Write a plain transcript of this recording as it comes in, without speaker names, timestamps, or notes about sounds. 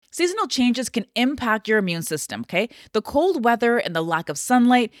seasonal changes can impact your immune system, okay? The cold weather and the lack of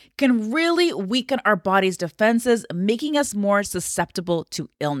sunlight can really weaken our body's defenses, making us more susceptible to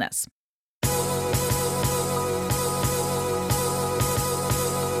illness.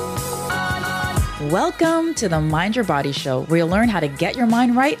 Welcome to the Mind Your Body Show, where you'll learn how to get your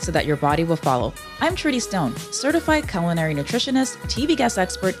mind right so that your body will follow. I'm Trudy Stone, certified culinary nutritionist, TV guest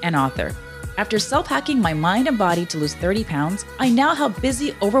expert, and author. After self-hacking my mind and body to lose 30 pounds, I now help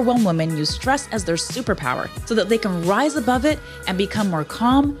busy, overwhelmed women use stress as their superpower so that they can rise above it and become more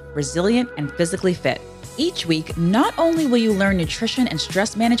calm, resilient, and physically fit. Each week, not only will you learn nutrition and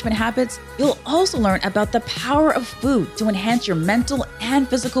stress management habits, you'll also learn about the power of food to enhance your mental and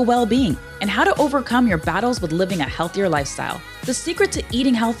physical well-being and how to overcome your battles with living a healthier lifestyle. The secret to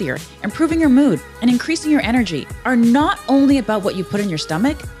eating healthier, improving your mood, and increasing your energy are not only about what you put in your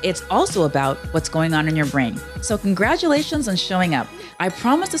stomach, it's also about what's going on in your brain. So congratulations on showing up. I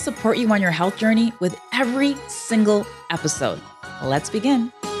promise to support you on your health journey with every single episode. Let's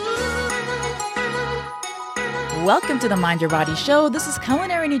begin. Welcome to the Mind Your Body Show. This is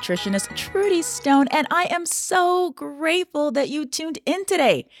culinary nutritionist Trudy Stone, and I am so grateful that you tuned in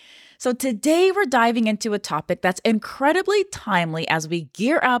today. So today we're diving into a topic that's incredibly timely as we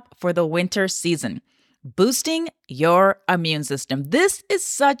gear up for the winter season. Boosting your immune system. This is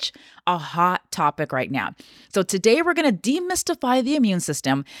such a hot topic right now. So today we're going to demystify the immune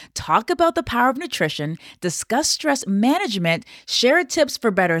system, talk about the power of nutrition, discuss stress management, share tips for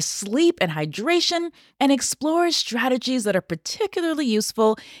better sleep and hydration, and explore strategies that are particularly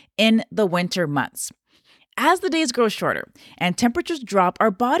useful in the winter months. As the days grow shorter and temperatures drop, our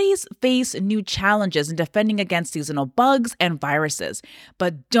bodies face new challenges in defending against seasonal bugs and viruses.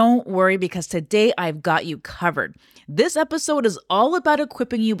 But don't worry, because today I've got you covered. This episode is all about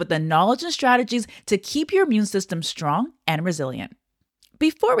equipping you with the knowledge and strategies to keep your immune system strong and resilient.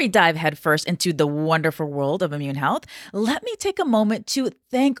 Before we dive headfirst into the wonderful world of immune health, let me take a moment to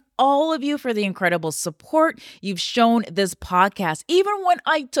thank all of you for the incredible support you've shown this podcast. Even when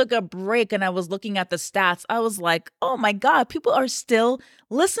I took a break and I was looking at the stats, I was like, oh my God, people are still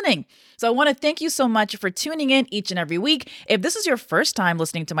listening. So I want to thank you so much for tuning in each and every week. If this is your first time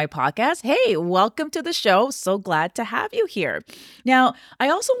listening to my podcast, hey, welcome to the show. So glad to have you here. Now, I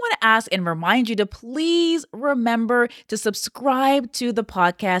also want to ask and remind you to please remember to subscribe to the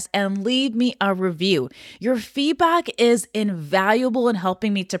podcast and leave me a review. Your feedback is invaluable in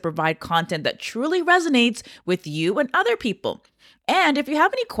helping me to provide content that truly resonates with you and other people. And if you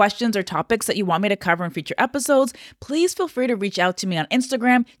have any questions or topics that you want me to cover in future episodes, please feel free to reach out to me on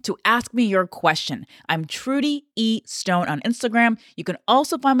Instagram to ask me your question. I'm Trudy E. Stone on Instagram. You can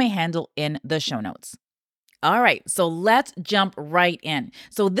also find my handle in the show notes. All right, so let's jump right in.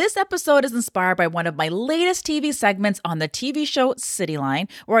 So this episode is inspired by one of my latest TV segments on the TV show Cityline,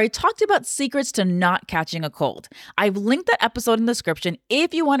 where I talked about secrets to not catching a cold. I've linked that episode in the description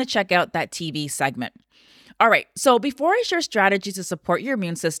if you want to check out that TV segment. All right, so before I share strategies to support your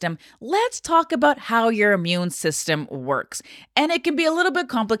immune system, let's talk about how your immune system works. And it can be a little bit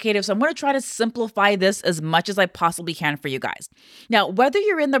complicated, so I'm going to try to simplify this as much as I possibly can for you guys. Now, whether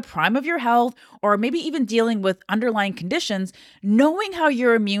you're in the prime of your health or maybe even dealing with underlying conditions, knowing how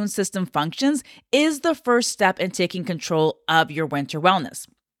your immune system functions is the first step in taking control of your winter wellness.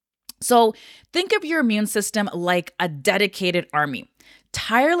 So think of your immune system like a dedicated army,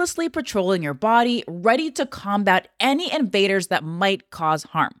 tirelessly patrolling your body, ready to combat any invaders that might cause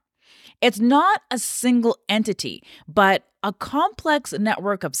harm. It's not a single entity, but a complex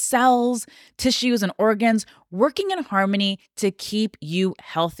network of cells, tissues, and organs working in harmony to keep you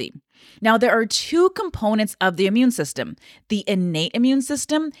healthy. Now, there are two components of the immune system, the innate immune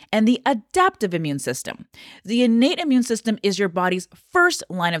system and the adaptive immune system. The innate immune system is your body's first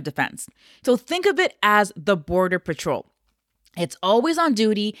line of defense. So think of it as the border patrol. It's always on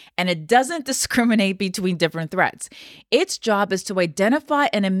duty, and it doesn't discriminate between different threats. Its job is to identify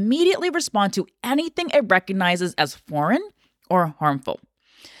and immediately respond to anything it recognizes as foreign or harmful.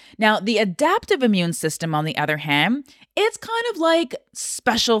 Now, the adaptive immune system, on the other hand, it's kind of like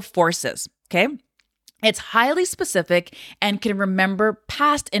special forces, okay? It's highly specific and can remember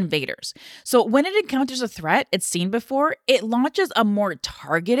past invaders. So when it encounters a threat it's seen before, it launches a more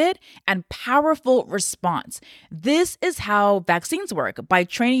targeted and powerful response. This is how vaccines work, by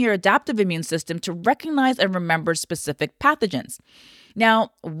training your adaptive immune system to recognize and remember specific pathogens.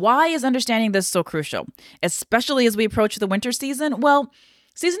 Now, why is understanding this so crucial, especially as we approach the winter season? Well,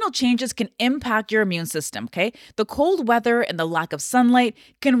 seasonal changes can impact your immune system, okay? The cold weather and the lack of sunlight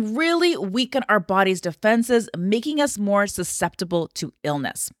can really weaken our body's defenses, making us more susceptible to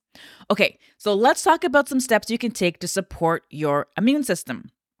illness. Okay, so let's talk about some steps you can take to support your immune system.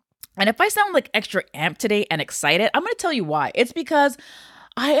 And if I sound like extra amped today and excited, I'm going to tell you why. It's because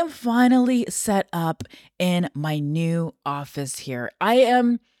I am finally set up in my new office here.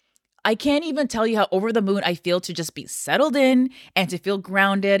 I can't even tell you how over the moon I feel to just be settled in and to feel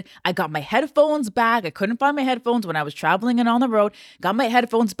grounded. I got my headphones back. I couldn't find my headphones when I was traveling and on the road. Got my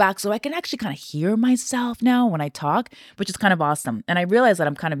headphones back so I can actually kind of hear myself now when I talk, which is kind of awesome. And I realize that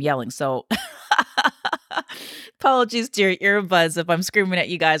I'm kind of yelling. So apologies to your earbuds if I'm screaming at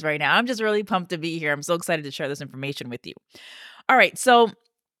you guys right now. I'm just really pumped to be here. I'm so excited to share this information with you. All right. So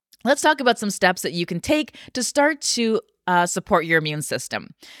let's talk about some steps that you can take to start to support your immune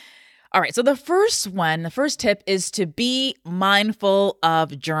system. All right, so the first tip is to be mindful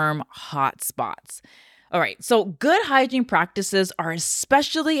of germ hotspots. All right, so good hygiene practices are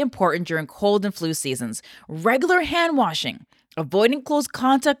especially important during cold and flu seasons. Regular hand washing, avoiding close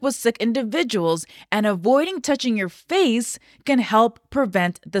contact with sick individuals, and avoiding touching your face can help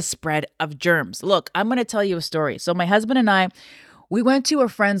prevent the spread of germs. Look, I'm going to tell you a story. So my husband and I, we went to a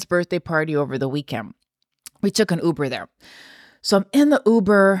friend's birthday party over the weekend. We took an Uber there. So I'm in the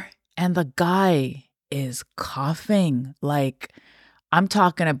Uber and the guy is coughing. Like, I'm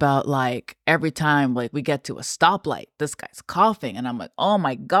talking about like every time like we get to a stoplight, this guy's coughing. And I'm like, oh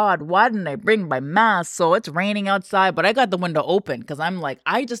my God, why didn't I bring my mask? So it's raining outside, but I got the window open because I'm like,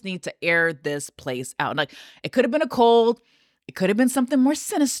 I just need to air this place out. Like, it could have been a cold. It could have been something more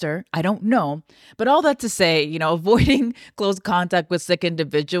sinister. I don't know. But all that to say, avoiding close contact with sick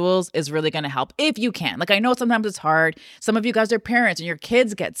individuals is really going to help if you can. Like, I know sometimes it's hard. Some of you guys are parents and your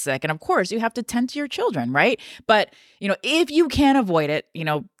kids get sick. And of course, you have to tend to your children, right? But, if you can avoid it,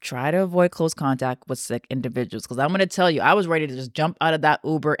 try to avoid close contact with sick individuals. Because I'm going to tell you, I was ready to just jump out of that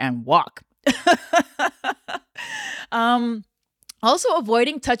Uber and walk. Also,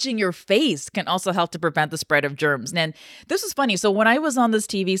 avoiding touching your face can also help to prevent the spread of germs. And this is funny. So when I was on this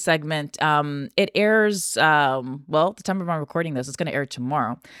TV segment, it airs, the time of I'm recording this, it's going to air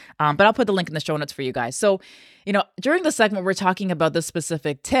tomorrow. But I'll put the link in the show notes for you guys. So, during the segment, we're talking about this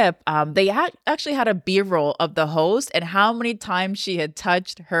specific tip. They actually had a B-roll of the host and how many times she had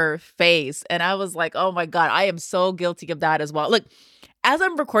touched her face. And I was like, oh my God, I am so guilty of that as well. Look, as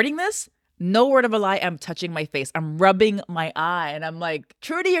I'm recording this, no word of a lie, I'm touching my face. I'm rubbing my eye and I'm like,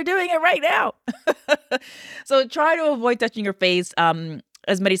 Trudy, you're doing it right now. So try to avoid touching your face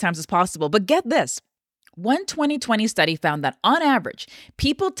as many times as possible. But get this. One 2020 study found that on average,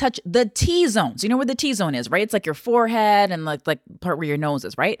 people touch the T-zones. You know where the T-zone is, right? It's like your forehead and like part where your nose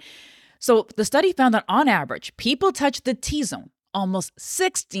is, right? So the study found that on average, people touch the T-zone almost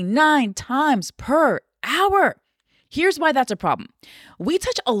 69 times per hour. Here's why that's a problem. We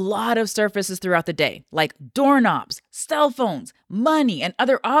touch a lot of surfaces throughout the day, like doorknobs, cell phones, money, and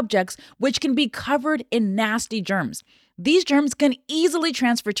other objects, which can be covered in nasty germs. These germs can easily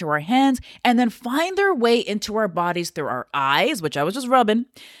transfer to our hands and then find their way into our bodies through our eyes, which I was just rubbing,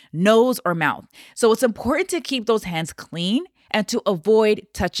 nose, or mouth. So it's important to keep those hands clean and to avoid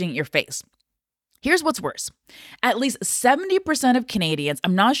touching your face. Here's what's worse. At least 70% of Canadians,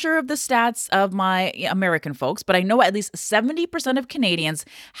 I'm not sure of the stats of my American folks, but I know at least 70% of Canadians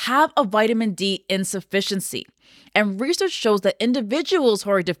have a vitamin D insufficiency. And research shows that individuals who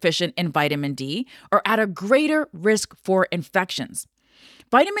are deficient in vitamin D are at a greater risk for infections.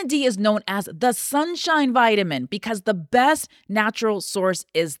 Vitamin D is known as the sunshine vitamin because the best natural source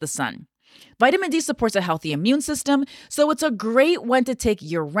is the sun. Vitamin D supports a healthy immune system, so it's a great one to take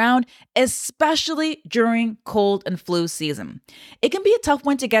year-round, especially during cold and flu season. It can be a tough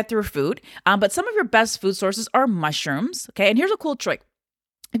one to get through food, but some of your best food sources are mushrooms, okay? And here's a cool trick.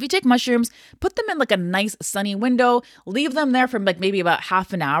 If you take mushrooms, put them in like a nice sunny window, leave them there for like maybe about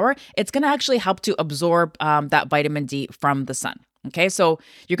half an hour. It's going to actually help to absorb that vitamin D from the sun. Okay, so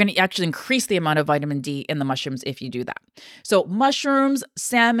you're going to actually increase the amount of vitamin D in the mushrooms if you do that. So mushrooms,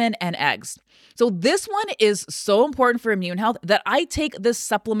 salmon, and eggs. So this one is so important for immune health that I take this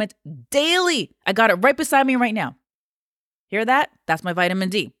supplement daily. I got it right beside me right now. Hear that? That's my vitamin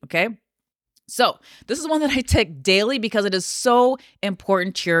D, okay? So this is one that I take daily because it is so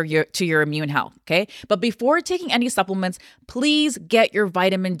important to your immune health, okay? But before taking any supplements, please get your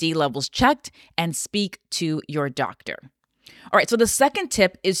vitamin D levels checked and speak to your doctor. All right, so the second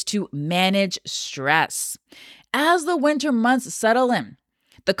tip is to manage stress. As the winter months settle in,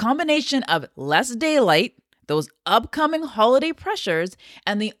 the combination of less daylight, those upcoming holiday pressures,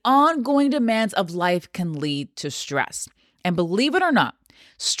 and the ongoing demands of life can lead to stress. And believe it or not,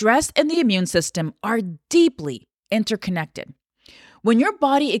 stress and the immune system are deeply interconnected. When your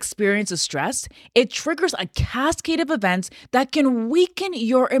body experiences stress, it triggers a cascade of events that can weaken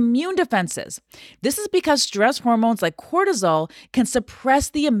your immune defenses. This is because stress hormones like cortisol can suppress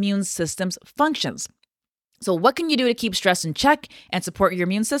the immune system's functions. So, what can you do to keep stress in check and support your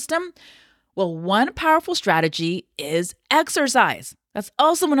immune system? Well, one powerful strategy is exercise. That's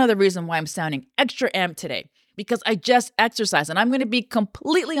also another reason why I'm sounding extra amped today, because I just exercised. And I'm going to be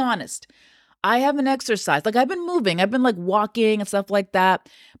completely honest. I haven't exercised. Like, I've been moving, I've been like walking and stuff like that,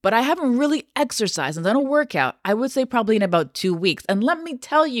 but I haven't really exercised and done a workout, I would say probably in about 2 weeks. And let me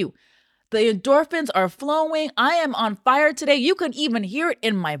tell you, the endorphins are flowing. I am on fire today. You can even hear it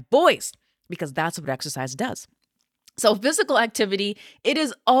in my voice because that's what exercise does. So physical activity, it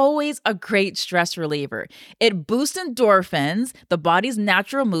is always a great stress reliever. It boosts endorphins, the body's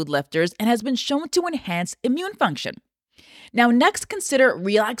natural mood lifters, and has been shown to enhance immune function. Now, next, consider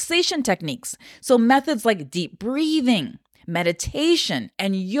relaxation techniques. So methods like deep breathing, meditation,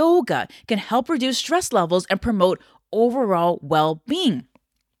 and yoga can help reduce stress levels and promote overall well-being.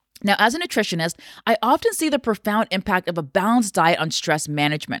 Now, as a nutritionist, I often see the profound impact of a balanced diet on stress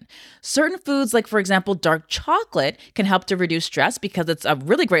management. Certain foods, like, for example, dark chocolate, can help to reduce stress because it's a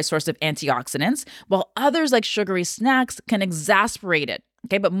really great source of antioxidants, while others, like sugary snacks, can exacerbate it.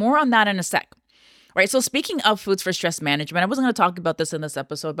 Okay, but more on that in a sec. Right, so speaking of foods for stress management, I wasn't going to talk about this in this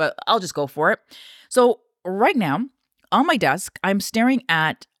episode, but I'll just go for it. So right now, on my desk, I'm staring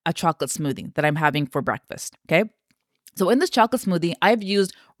at a chocolate smoothie that I'm having for breakfast, okay? So in this chocolate smoothie, I've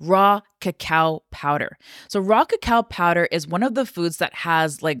used raw cacao powder. So raw cacao powder is one of the foods that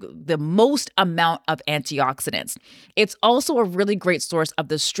has like the most amount of antioxidants. It's also a really great source of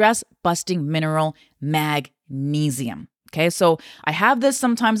the stress-busting mineral magnesium. Okay, so I have this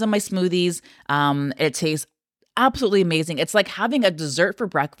sometimes on my smoothies. It tastes absolutely amazing. It's like having a dessert for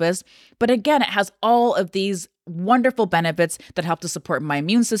breakfast, but again, it has all of these wonderful benefits that help to support my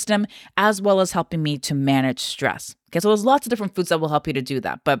immune system, as well as helping me to manage stress. Okay, so there's lots of different foods that will help you to do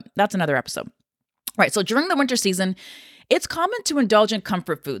that, but that's another episode. Right, so during the winter season, it's common to indulge in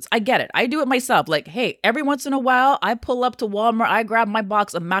comfort foods. I get it. I do it myself. Like, hey, every once in a while, I pull up to Walmart, I grab my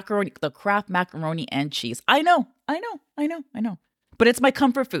box of macaroni, the Kraft macaroni and cheese. I know. But it's my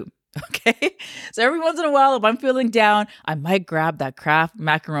comfort food, okay? So every once in a while, if I'm feeling down, I might grab that Kraft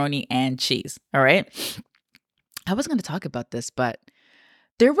macaroni and cheese, all right? I was going to talk about this, but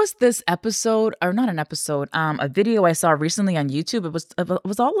there was this episode, or not an episode, a video I saw recently on YouTube. It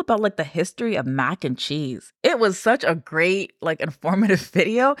was all about like the history of mac and cheese. It was such a great, like, informative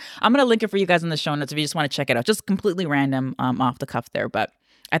video. I'm gonna link it for you guys in the show notes if you just want to check it out. Just completely random, off the cuff there, but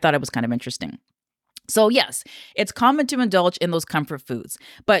I thought it was kind of interesting. So yes, it's common to indulge in those comfort foods,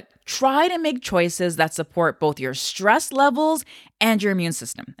 but try to make choices that support both your stress levels and your immune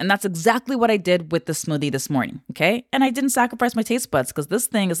system. And that's exactly what I did with the smoothie this morning, okay? And I didn't sacrifice my taste buds because this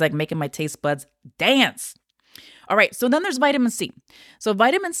thing is like making my taste buds dance. All right, so then there's vitamin C. So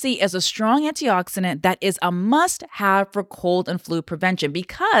vitamin C is a strong antioxidant that is a must-have for cold and flu prevention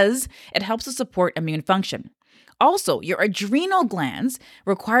because it helps to support immune function. Also, your adrenal glands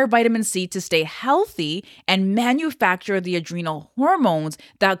require vitamin C to stay healthy and manufacture the adrenal hormones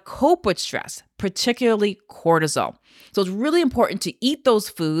that cope with stress, particularly cortisol. So it's really important to eat those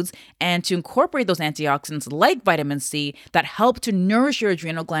foods and to incorporate those antioxidants like vitamin C that help to nourish your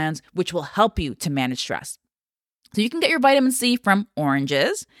adrenal glands, which will help you to manage stress. So you can get your vitamin C from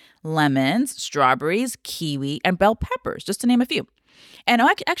oranges, lemons, strawberries, kiwi, and bell peppers, just to name a few. And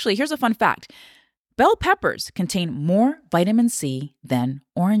actually, here's a fun fact. Bell peppers contain more vitamin C than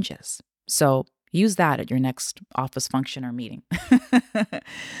oranges. So use that at your next office function or meeting.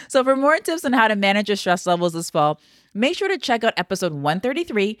 So for more tips on how to manage your stress levels this fall, make sure to check out episode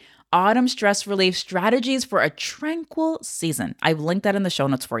 133, Autumn Stress Relief Strategies for a Tranquil Season. I've linked that in the show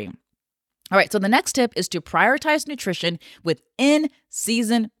notes for you. All right, so the next tip is to prioritize nutrition with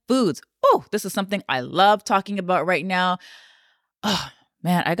in-season foods. Oh, this is something I love talking about right now. Oh,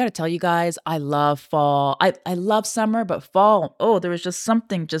 man, I got to tell you guys, I love fall. I love summer, but fall, there was just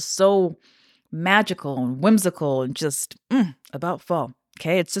something just so magical and whimsical and just about fall.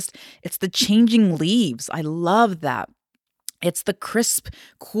 Okay, it's the changing leaves. I love that. It's the crisp,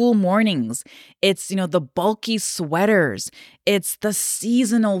 cool mornings. It's, the bulky sweaters. It's the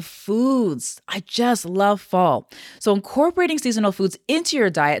seasonal foods. I just love fall. So incorporating seasonal foods into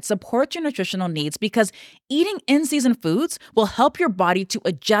your diet supports your nutritional needs because eating in-season foods will help your body to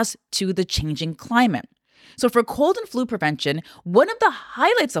adjust to the changing climate. So for cold and flu prevention, one of the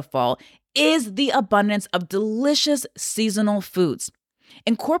highlights of fall is the abundance of delicious seasonal foods.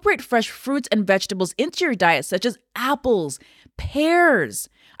 Incorporate fresh fruits and vegetables into your diet, such as apples, pears.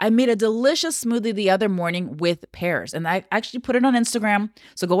 I made a delicious smoothie the other morning with pears, and I actually put it on Instagram.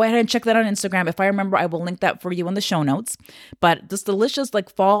 So go ahead and check that on Instagram. If I remember, I will link that for you in the show notes. But this delicious, like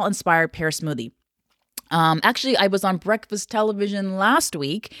fall inspired pear smoothie. Actually, I was on breakfast television last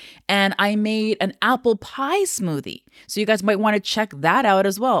week and I made an apple pie smoothie. So you guys might want to check that out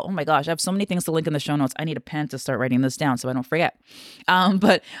as well. Oh my gosh, I have so many things to link in the show notes. I need a pen to start writing this down so I don't forget.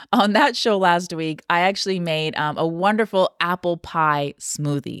 But on that show last week, I actually made a wonderful apple pie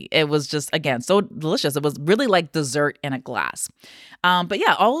smoothie. It was just, again, so delicious. It was really like dessert in a glass. But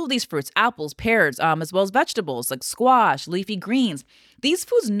yeah, all of these fruits, apples, pears, as well as vegetables like squash, leafy greens. These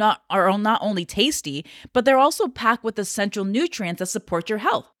foods are not only tasty, but they're also packed with essential nutrients that support your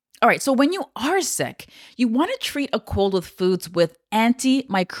health. All right, so when you are sick, you want to treat a cold with foods with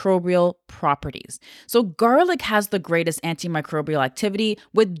antimicrobial properties. So garlic has the greatest antimicrobial activity,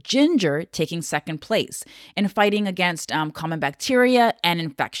 with ginger taking second place in fighting against common bacteria and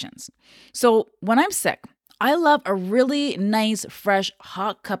infections. So when I'm sick, I love a really nice, fresh,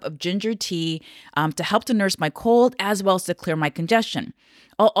 hot cup of ginger tea to help to nurse my cold as well as to clear my congestion.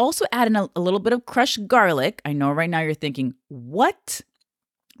 I'll also add in a little bit of crushed garlic. I know right now you're thinking, what?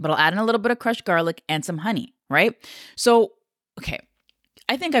 But I'll add in a little bit of crushed garlic and some honey, right? So, okay,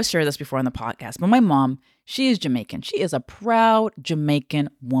 I think I've shared this before on the podcast, but my mom, she is Jamaican. She is a proud Jamaican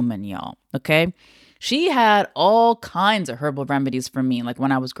woman, y'all, okay? She had all kinds of herbal remedies for me, like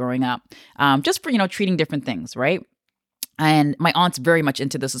when I was growing up, just for, treating different things, right? And my aunt's very much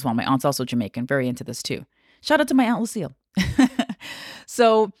into this as well. My aunt's also Jamaican, very into this too. Shout out to my Aunt Lucille.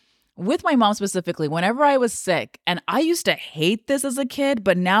 So with my mom specifically, whenever I was sick, and I used to hate this as a kid,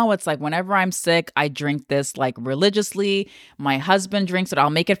 but now it's like whenever I'm sick, I drink this like religiously. My husband drinks it. I'll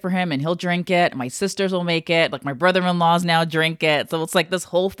make it for him and he'll drink it. My sisters will make it. Like my brother-in-laws now drink it. So it's like this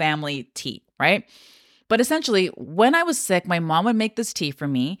whole family tea, right? But essentially, when I was sick, my mom would make this tea for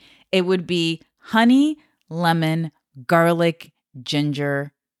me. It would be honey, lemon, garlic,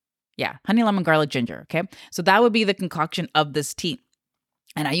 ginger. Yeah, honey, lemon, garlic, ginger. Okay. So that would be the concoction of this tea.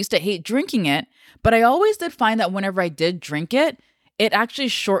 And I used to hate drinking it, but I always did find that whenever I did drink it, it actually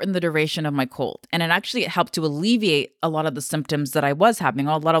shortened the duration of my cold. And it helped to alleviate a lot of the symptoms that I was having,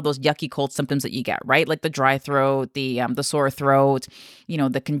 a lot of those yucky cold symptoms that you get, right? Like the dry throat, the sore throat,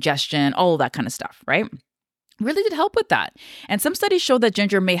 the congestion, all of that kind of stuff, right? Really did help with that. And some studies show that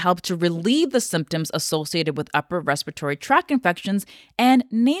ginger may help to relieve the symptoms associated with upper respiratory tract infections and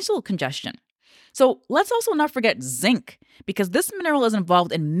nasal congestion. So let's also not forget zinc, because this mineral is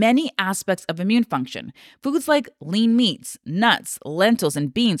involved in many aspects of immune function. Foods like lean meats, nuts, lentils,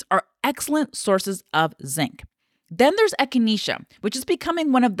 and beans are excellent sources of zinc. Then there's echinacea, which is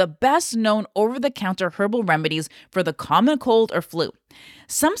becoming one of the best known over-the-counter herbal remedies for the common cold or flu.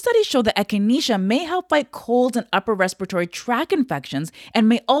 Some studies show that echinacea may help fight colds and upper respiratory tract infections and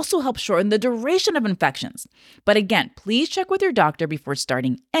may also help shorten the duration of infections. But again, please check with your doctor before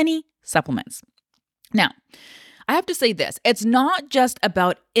starting any supplements. Now, I have to say this, it's not just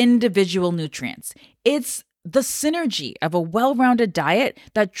about individual nutrients. It's the synergy of a well-rounded diet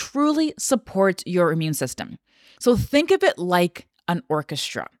that truly supports your immune system. So think of it like an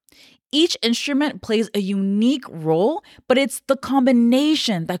orchestra. Each instrument plays a unique role, but it's the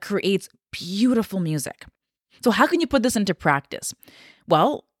combination that creates beautiful music. So how can you put this into practice?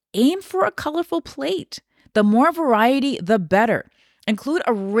 Well, aim for a colorful plate. The more variety, the better. Include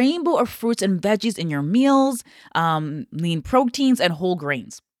a rainbow of fruits and veggies in your meals, lean proteins, and whole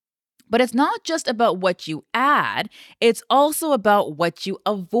grains. But it's not just about what you add, it's also about what you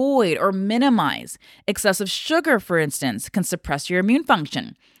avoid or minimize. Excessive sugar, for instance, can suppress your immune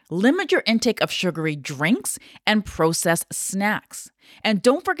function. Limit your intake of sugary drinks and processed snacks. And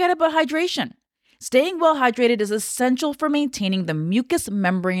don't forget about hydration. Staying well hydrated is essential for maintaining the mucous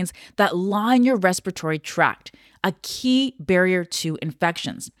membranes that line your respiratory tract, a key barrier to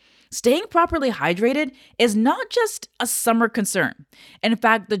infections. Staying properly hydrated is not just a summer concern. In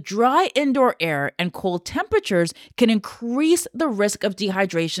fact, the dry indoor air and cold temperatures can increase the risk of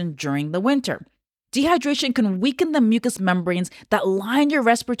dehydration during the winter. Dehydration can weaken the mucous membranes that line your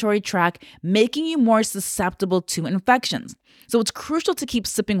respiratory tract, making you more susceptible to infections. So it's crucial to keep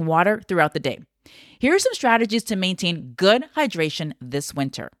sipping water throughout the day. Here are some strategies to maintain good hydration this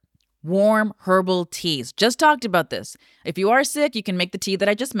winter. Warm herbal teas. Just talked about this. If you are sick, you can make the tea that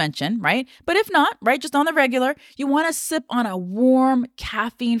I just mentioned, right? But if not, right, just on the regular, you want to sip on a warm,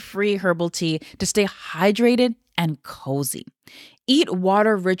 caffeine-free herbal tea to stay hydrated and cozy. Eat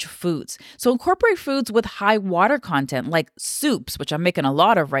water-rich foods. So incorporate foods with high water content like soups, which I'm making a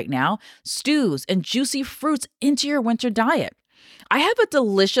lot of right now, stews, and juicy fruits into your winter diet. I have a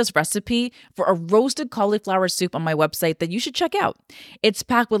delicious recipe for a roasted cauliflower soup on my website that you should check out. It's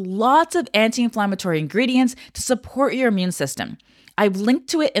packed with lots of anti-inflammatory ingredients to support your immune system. I've linked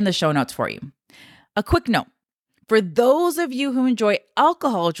to it in the show notes for you. A quick note, for those of you who enjoy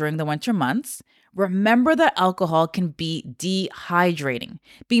alcohol during the winter months, remember that alcohol can be dehydrating.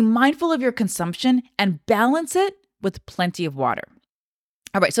 Be mindful of your consumption and balance it with plenty of water.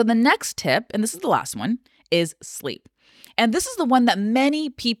 All right, so the next tip, and this is the last one, is sleep. And this is the one that many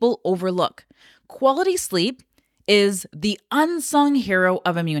people overlook. Quality sleep is the unsung hero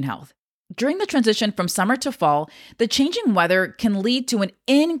of immune health. During the transition from summer to fall, the changing weather can lead to an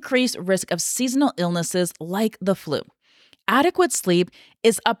increased risk of seasonal illnesses like the flu. Adequate sleep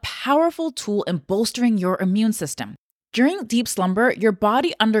is a powerful tool in bolstering your immune system. During deep slumber, your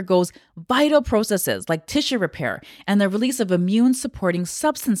body undergoes vital processes like tissue repair and the release of immune-supporting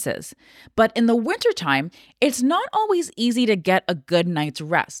substances. But in the wintertime, it's not always easy to get a good night's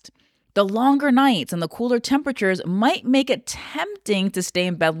rest. The longer nights and the cooler temperatures might make it tempting to stay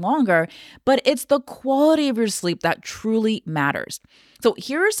in bed longer, but it's the quality of your sleep that truly matters. So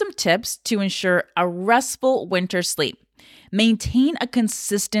here are some tips to ensure a restful winter sleep. Maintain a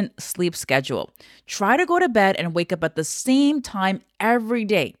consistent sleep schedule. Try to go to bed and wake up at the same time every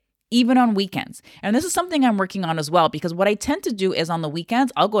day, even on weekends. And this is something I'm working on as well, because what I tend to do is on the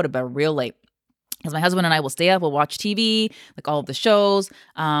weekends, I'll go to bed real late. Because my husband and I will stay up, we'll watch TV, like all of the shows,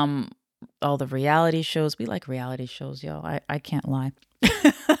 all the reality shows. We like reality shows, yo. I can't lie.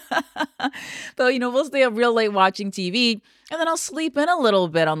 So, we'll stay up real late watching TV, and then I'll sleep in a little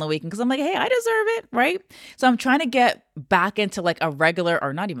bit on the weekend because I'm like, hey, I deserve it, right? So I'm trying to get back into like a regular,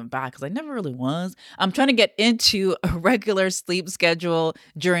 or not even back because I never really was. I'm trying to get into a regular sleep schedule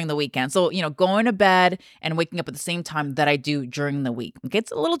during the weekend. So, going to bed and waking up at the same time that I do during the week. Okay,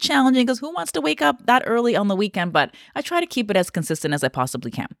 it's a little challenging because who wants to wake up that early on the weekend? But I try to keep it as consistent as I possibly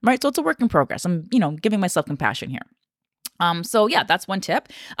can, right? So it's a work in progress. I'm, giving myself compassion here. So yeah, that's one tip.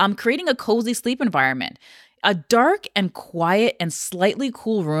 Creating a cozy sleep environment. A dark and quiet and slightly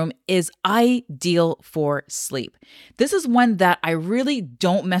cool room is ideal for sleep. This is one that I really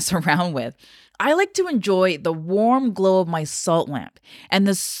don't mess around with. I like to enjoy the warm glow of my salt lamp and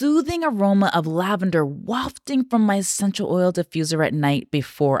the soothing aroma of lavender wafting from my essential oil diffuser at night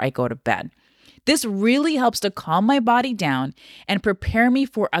before I go to bed. This really helps to calm my body down and prepare me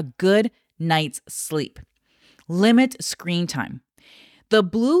for a good night's sleep. Limit screen time. The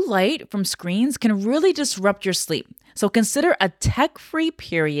blue light from screens can really disrupt your sleep, so consider a tech-free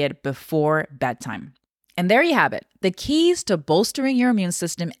period before bedtime. And there you have it, the keys to bolstering your immune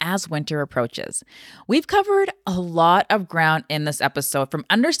system as winter approaches. We've covered a lot of ground in this episode, from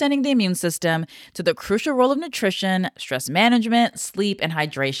understanding the immune system to the crucial role of nutrition, stress management, sleep, and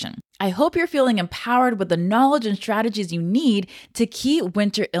hydration. I hope you're feeling empowered with the knowledge and strategies you need to keep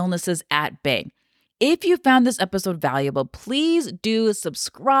winter illnesses at bay. If you found this episode valuable, please do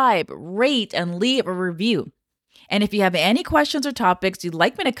subscribe, rate, and leave a review. And if you have any questions or topics you'd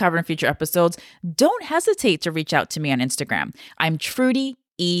like me to cover in future episodes, don't hesitate to reach out to me on Instagram. I'm Trudy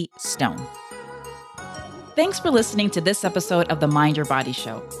E. Stone. Thanks for listening to this episode of the Mind Your Body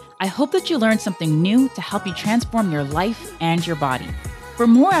Show. I hope that you learned something new to help you transform your life and your body. For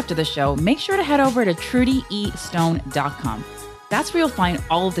more after the show, make sure to head over to trudyestone.com. That's where you'll find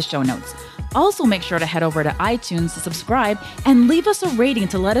all of the show notes. Also, make sure to head over to iTunes to subscribe and leave us a rating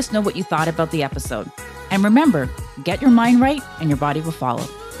to let us know what you thought about the episode. And remember, get your mind right and your body will follow.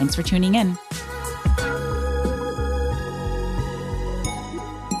 Thanks for tuning in.